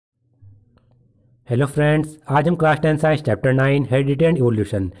Hello friends, आज हम class 10 science chapter 9 heredity and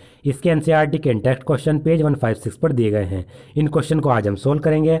evolution इसके एनसीईआरटी के इंटेक्स्ट क्वेश्चन पेज 156 पर दिए गए हैं। इन क्वेश्चन को आज हम सोल्व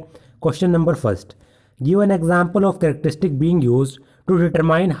करेंगे। Question number first, give an example of characteristic being used to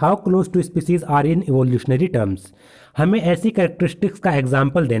determine how close to species are in evolutionary terms. हमें ऐसी कैरेक्टरिस्टिक्स का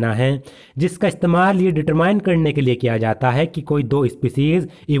एग्जाम्पल देना है जिसका इस्तेमाल ये डिटरमाइन करने के लिए किया जाता है कि कोई दो स्पीसीज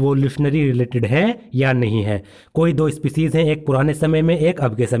इवोल्यूशनरी रिलेटेड हैं या नहीं है। कोई दो स्पीसीज हैं, एक पुराने समय में एक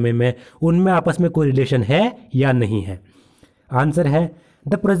अब के समय में, उनमें आपस में कोई रिलेशन है या नहीं है। आंसर है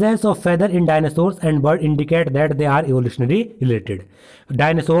the presence of feather in dinosaurs and bird indicate that they are evolutionary related.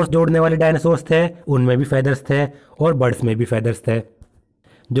 Dinosaurs जोड़ने वाले डायनासोर्स थे, उनमें भी फेदर्स थे, और बर्ड्स में भी फेदर्स थे।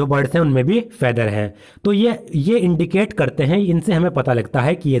 जो बर्ड्स हैं उनमें भी फेदर हैं। तो ये इंडिकेट करते हैं, इनसे हमें पता लगता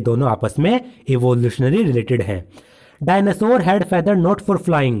है कि ये दोनों आपस में इवोल्यूशनरी रिलेटेड हैं। Dinosaur had feather not for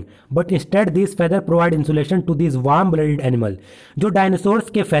flying but instead this feather provide insulation to this warm blooded animal. जो डायनासोर्स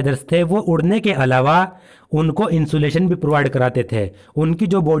के फेदर्स थे वो उड़ने के अलावा उनको इंसुलेशन भी प्रोवाइड कराते थे। उनकी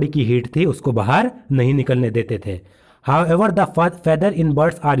जो बॉडी की हीट थी उसको बाहर नहीं निकलने देते थे। However, the feather in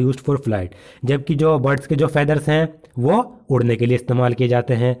birds are used for flight। जबकि जो बर्ड्स के जो feathers हैं वो उड़ने के लिए इस्तेमाल किए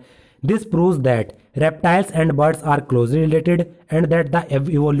जाते हैं। This proves that reptiles and birds are closely related and that the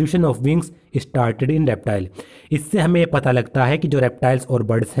evolution of wings started in reptile। इससे हमें ये पता लगता है कि जो reptiles और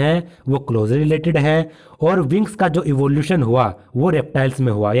birds हैं वो closely related हैं और wings का जो evolution हुआ वो reptiles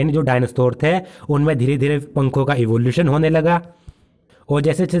में हुआ। यानी जो डायनासोर थे उनमें धीरे धीरे पंखों का evolution होने लगा और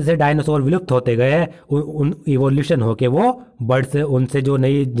जैसे जैसे डायनासोर विलुप्त होते गए उन इवोल्यूशन होके वो बर्ड्स, उनसे जो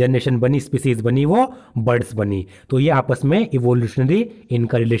नई जनरेशन बनी, स्पीसीज बनी, वो बर्ड्स बनी। तो ये आपस में इवोल्यूशनरी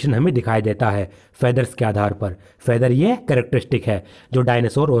इनका रिलेशन हमें दिखाई देता है फेदर्स के आधार पर। फेदर ये कैरेक्टरिस्टिक है जो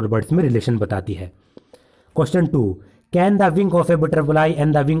डायनासोर और बर्ड्स में रिलेशन बताती है। Question 2, can the wing of A butterfly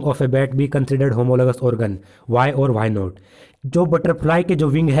and the wing of a bat be considered homologous organ, Y और वाई नॉट। जो बटरफ्लाई के जो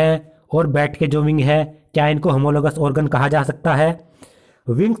विंग है और बैट के जो विंग है, क्या इनको होमोलोगस ऑर्गन कहा जा सकता है?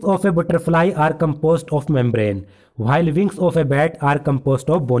 Wings of a butterfly are composed of membrane, while wings of a bat are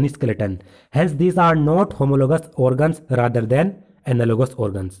composed of bony skeleton. Hence, these are not homologous organs rather than analogous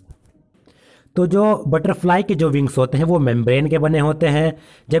organs. तो जो butterfly के जो wings होते हैं वो मेम्ब्रेन के बने होते हैं,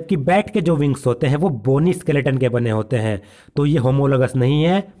 जबकि बैट के जो विंग्स होते हैं वो बोनी स्केलेटन के बने होते हैं। तो ये होमोलोगस नहीं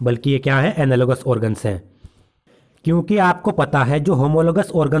है, बल्कि ये क्या है, एनालोगस ऑर्गन्स हैं। क्योंकि आपको पता है जो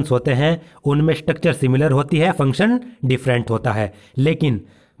होमोलोगस ऑर्गन्स होते हैं उनमें स्ट्रक्चर सिमिलर होती है, फंक्शन डिफरेंट होता है। लेकिन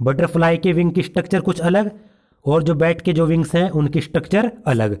बटरफ्लाई के विंग की स्ट्रक्चर कुछ अलग और जो बैट के जो विंग्स हैं उनकी स्ट्रक्चर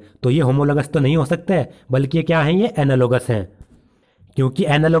अलग। तो ये होमोलोगस तो नहीं हो सकते, बल्कि ये क्या हैं, ये एनालोगस हैं। क्योंकि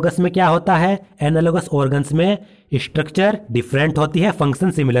एनालोगस में क्या होता है, एनालोगस ऑर्गन्स में स्ट्रक्चर डिफरेंट होती है,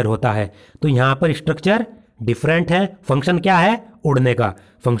 फंक्शन सिमिलर होता है। तो यहाँ पर स्ट्रक्चर डिफरेंट है, फंक्शन क्या है, उड़ने का।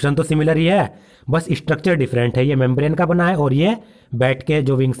 फंक्शन तो सिमिलर ही है, बस स्ट्रक्चर डिफरेंट है। ये मेम्ब्रेन का बना है और ये बैट के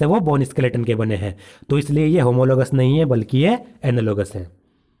जो विंग्स हैं वो बोन स्केलेटन के बने हैं। तो इसलिए ये होमोलोगस नहीं है, बल्कि ये एनालोगस है।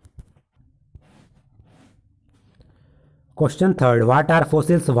 Question 3, what are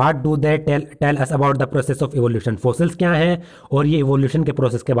fossils, what do they tell us about the process of evolution. Fossils क्या हैं और ये इवोल्यूशन के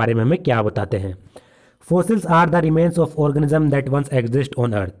प्रोसेस के बारे में हमें क्या बताते हैं? Fossils are the remains of organism that once exist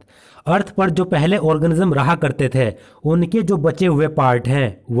on earth. अर्थ पर जो पहले ऑर्गेनिज्म रहा करते थे उनके जो बचे हुए पार्ट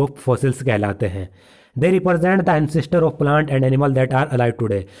हैं वो फोसिल्स कहलाते हैं। They represent the ancestor of plant and animal that are alive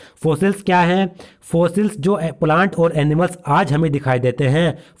today. Fossils क्या हैं? फोसिल्स जो प्लांट और एनिमल्स आज हमें दिखाई देते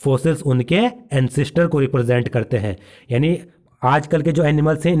हैं, फोसिल्स उनके एंसेस्टर को रिप्रेजेंट करते हैं। यानी आजकल के जो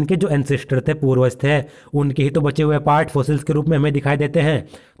एनिमल्स हैं इनके जो एंसेस्टर थे, पूर्वज थे, उनके ही तो बचे हुए पार्ट फोसिल्स के रूप में हमें दिखाई देते हैं।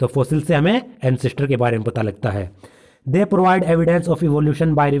 तो फोसिल्स से हमें एंसेस्टर के बारे में पता लगता है। They provide evidence of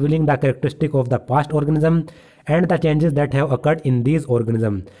evolution by revealing the characteristic of the past organism and the changes that have occurred in these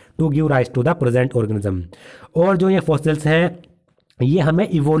organisms to give rise to the present organism। और जो ये fossils हैं ये हमें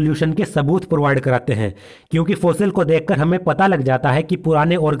इवोल्यूशन के सबूत provide कराते हैं, क्योंकि फोसिल को देखकर हमें पता लग जाता है कि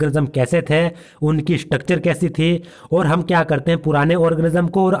पुराने ऑर्गेनिज्म कैसे थे, उनकी स्ट्रक्चर कैसी थी, और हम क्या करते हैं, पुराने ऑर्गेनिज्म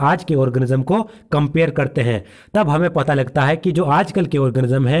को और आज के ऑर्गेनिज्म को कंपेयर करते हैं। तब हमें पता लगता है कि जो आजकल के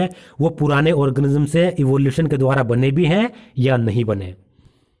ऑर्गेनिज्म हैं वो पुराने ऑर्गेनिज्म से इवोल्यूशन के द्वारा बने भी हैं या नहीं बने।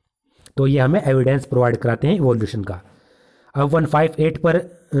 तो ये हमें एविडेंस प्रोवाइड कराते हैं इवोल्यूशन का। अब 158 पर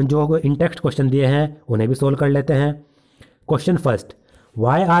जो इंटेक्स्ट क्वेश्चन दिए हैं उन्हें भी सोल्व कर लेते हैं। Question first,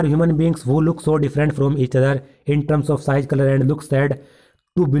 Y are human beings who look so different from each other in terms of size, colour and look said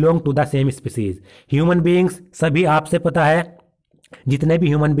to belong to the same species. Human beings सभी आपसे पता है, जितने भी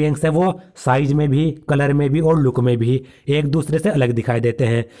ह्यूमन बींग्स हैं वो size में भी, कलर में भी और लुक में भी एक दूसरे से अलग दिखाई देते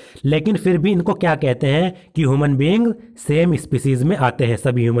हैं। लेकिन फिर भी इनको क्या कहते हैं कि ह्यूमन बींग सेम स्पीसीज में आते हैं,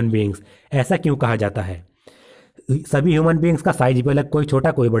 सभी ह्यूमन बींग्स। ऐसा क्यों कहा जाता है? सभी ह्यूमन बींग्स का साइज भी अलग, कोई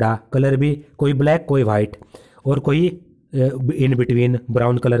छोटा कोई बड़ा, कलर भी कोई ब्लैक कोई वाइट और कोई इन बिटवीन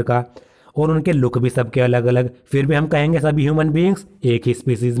ब्राउन कलर का, और उनके लुक भी सबके अलग अलग, फिर भी हम कहेंगे सभी ह्यूमन बीइंग्स एक ही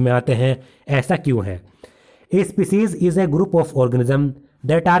स्पीसीज में आते हैं। ऐसा क्यों है? A species is a group of organism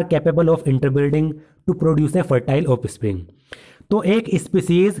that are capable of interbreeding to produce a fertile offspring. तो एक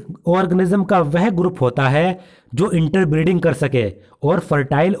स्पीसीज ऑर्गेनिज्म का वह ग्रुप होता है जो इंटरब्रीडिंग कर सके और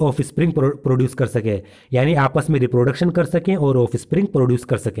फर्टाइल ऑफस्प्रिंग प्रोड्यूस कर सके, यानी आपस में रिप्रोडक्शन कर सकें और ऑफस्प्रिंग प्रोड्यूस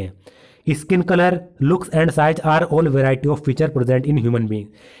कर सकें। Skin colour, looks and size are all variety of feature present in human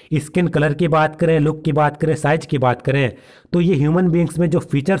being. Skin colour की बात करें, लुक की बात करें, साइज की बात करें, तो ये ह्यूमन बीइंग्स में जो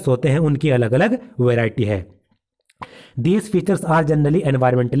फीचर्स होते हैं उनकी अलग अलग वेराइटी है। These features are generally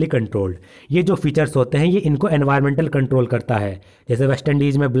environmentally controlled. ये जो फीचर्स होते हैं ये इनको एनवायरमेंटल कंट्रोल करता है। जैसे वेस्ट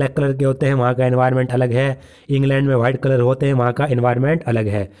इंडीज़ में ब्लैक कलर के होते हैं, वहाँ का एनवायरमेंट अलग है, इंग्लैंड में वाइट कलर होते हैं, वहाँ का एनवायरमेंट अलग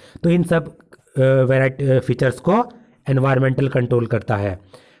है। तो इन सब वेराइटी फीचर्स को एनवायरमेंटल कंट्रोल करता है।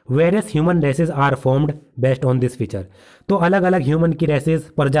 Various human races are formed based on this feature. तो अलग अलग ह्यूमन की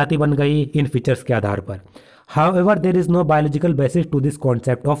रेसेस प्रजाति बन गई इन फीचर्स के आधार पर। However, there is no biological basis to this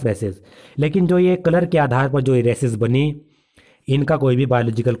concept of races. लेकिन जो ये कलर के आधार पर जो ये रेसेस बनी, इनका कोई भी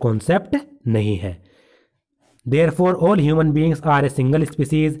बायोलॉजिकल कॉन्सेप्ट नहीं है। Therefore, all human beings are a single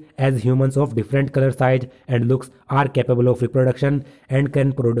species, as humans of different color, size, and looks are capable of reproduction and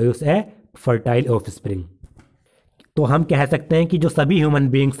can produce a fertile offspring. तो हम कह सकते हैं कि जो सभी ह्यूमन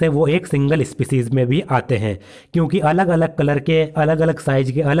बीइंग्स हैं वो एक सिंगल स्पीसीज में भी आते हैं, क्योंकि अलग अलग कलर के, अलग अलग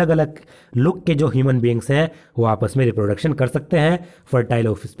साइज के, अलग अलग लुक के जो ह्यूमन बीइंग्स हैं वो आपस में रिप्रोडक्शन कर सकते हैं, फर्टाइल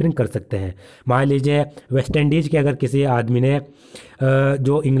ऑफस्प्रिंग कर सकते हैं। मान लीजिए वेस्ट इंडीज़ के अगर किसी आदमी ने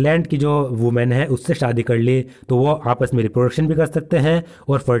जो इंग्लैंड की जो वुमेन है उससे शादी कर ली, तो वो आपस में रिप्रोडक्शन भी कर सकते हैं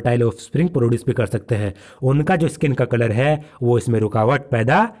और फर्टाइल ऑफस्प्रिंग प्रोड्यूस भी कर सकते हैं। उनका जो स्किन का कलर है वो इसमें रुकावट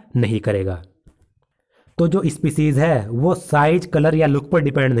पैदा नहीं करेगा। तो जो स्पीसीज़ है वो साइज, कलर या लुक पर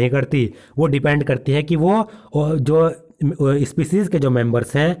डिपेंड नहीं करती, वो डिपेंड करती है कि वो जो स्पीसीज़ के जो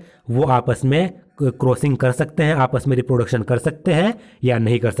मेंबर्स हैं वो आपस में क्रॉसिंग कर सकते हैं, आपस में रिप्रोडक्शन कर सकते हैं या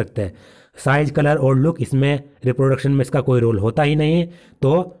नहीं कर सकते। साइज, कलर और लुक, इसमें रिप्रोडक्शन में इसका कोई रोल होता ही नहीं,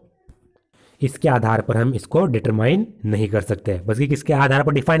 तो इसके आधार पर हम इसको डिटरमाइन नहीं कर सकते। बस कि किसके आधार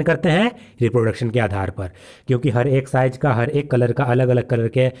पर डिफाइन करते हैं? रिप्रोडक्शन के आधार पर, क्योंकि हर एक साइज का, हर एक कलर का, अलग अलग कलर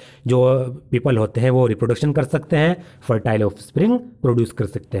के जो पीपल होते हैं वो रिप्रोडक्शन कर सकते हैं, फर्टाइल ऑफस्प्रिंग प्रोड्यूस कर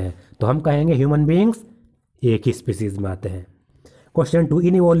सकते हैं। तो हम कहेंगे ह्यूमन बीइंग्स एक ही स्पीसीज में आते हैं। Question 2,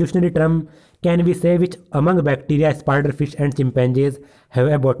 in evolutionary term can we से which among bacteria, spider fish and chimpanzees have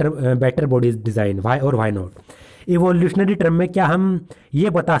a better body design, Y और वाई नॉट। इवोल्यूशनरी टर्म में क्या हम ये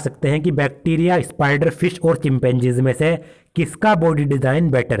बता सकते हैं कि बैक्टीरिया, स्पाइडर फिश और चिंपैंजीज में से किसका बॉडी डिज़ाइन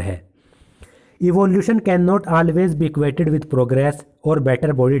बेटर है? Evolution can not always be equated with progress और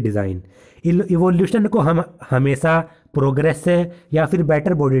बेटर बॉडी डिज़ाइन। इवोल्यूशन को हम हमेशा प्रोग्रेस से या फिर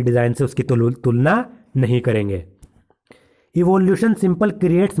बेटर बॉडी डिज़ाइन से उसकी तुलना नहीं करेंगे। Evolution simple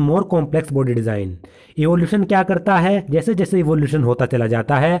creates more complex body design. Evolution क्या करता है? जैसे जैसे इवोल्यूशन होता चला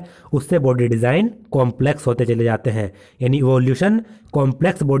जाता है उससे बॉडी डिज़ाइन कॉम्प्लेक्स होते चले जाते हैं, यानी evolution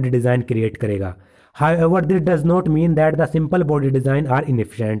complex body design create करेगा। However, this does not mean that the simple body design are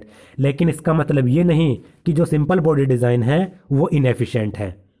inefficient. लेकिन इसका मतलब ये नहीं कि जो सिंपल बॉडी डिज़ाइन है वो इनएफिशिएंट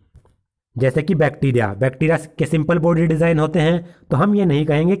है। जैसे कि बैक्टीरिया के सिंपल बॉडी डिज़ाइन होते हैं, तो हम ये नहीं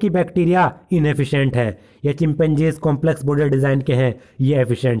कहेंगे कि बैक्टीरिया इनएफिशिएंट है, या चिंपैंजीज कॉम्प्लेक्स बॉडी डिज़ाइन के हैं ये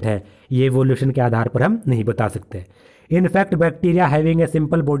एफिशिएंट है। ये इवोल्यूशन के आधार पर हम नहीं बता सकते। In fact bacteria having a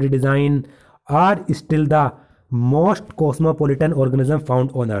simple body design are still the most cosmopolitan organism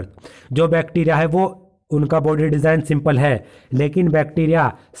found on earth. जो बैक्टीरिया है वो उनका बॉडी डिज़ाइन सिंपल है, लेकिन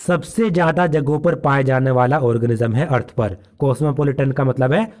बैक्टीरिया सबसे ज़्यादा जगहों पर पाए जाने वाला ऑर्गेनिज्म है अर्थ पर। कॉस्मोपॉलिटन का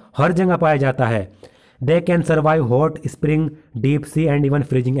मतलब है हर जगह पाया जाता है। They can survive hot spring, deep sea and even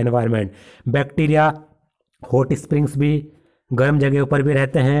freezing environment. Bacteria hot springs भी, गर्म जगहों पर भी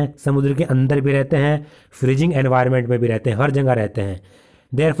रहते हैं, समुद्र के अंदर भी रहते हैं, फ्रीजिंग एनवायरनमेंट में भी रहते हैं, हर जगह रहते हैं।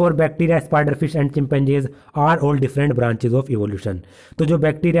 Therefore, bacteria, spider fish and chimpanzees are all different branches of evolution. तो जो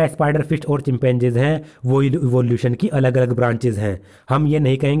बैक्टीरिया, स्पाइडर फिश और चिंपैंजीज हैं वो इवोल्यूशन की अलग अलग ब्रांचेज हैं। हम ये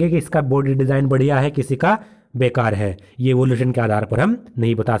नहीं कहेंगे कि इसका बॉडी डिज़ाइन बढ़िया है, किसी का बेकार है। ये इवोल्यूशन के आधार पर हम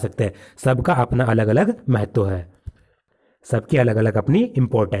नहीं बता सकते। सबका अपना अलग अलग महत्व है, सबकी अलग अलग अपनी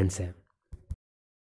इम्पोर्टेंस है।